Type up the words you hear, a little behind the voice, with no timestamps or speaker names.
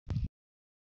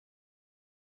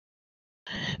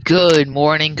Good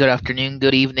morning, good afternoon,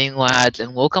 good evening, lads,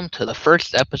 and welcome to the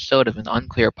first episode of an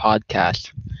Unclear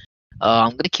podcast.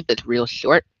 I'm gonna keep this real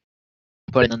short,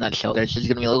 but in a nutshell, this is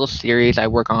gonna be a little series I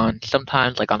work on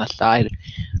sometimes, like on the side.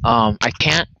 I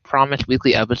can't promise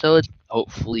weekly episodes.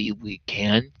 Hopefully, we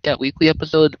can get weekly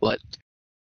episodes, but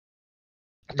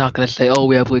I'm not gonna say, oh,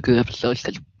 we have weekly episodes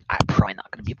because I'm probably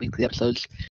not gonna be weekly episodes.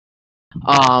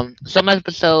 Some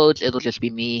episodes it'll just be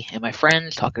me and my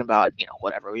friends talking about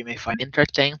whatever we may find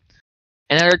interesting.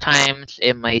 And other times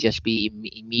it might just be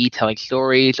me telling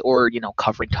stories or,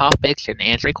 covering topics and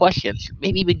answering questions,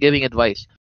 maybe even giving advice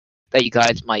that you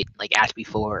guys might like ask me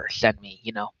for or send me.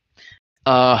 If you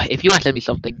want to send me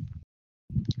something,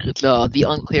 it's the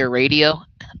unclear radio,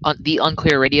 at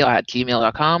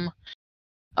gmail.com.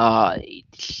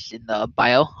 It's in the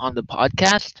bio on the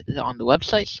podcast on the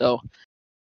website, so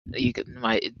you can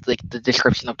the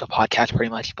description of the podcast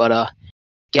pretty much. But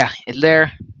yeah, it's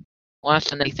there. Want to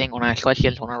send anything, want to ask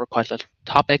questions, want to request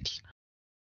topics,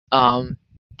 um,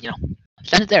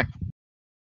 send it there.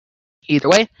 Either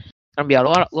way, it's gonna be a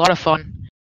lot of fun.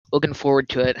 Looking forward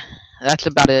to it. That's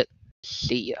about it.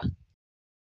 See ya.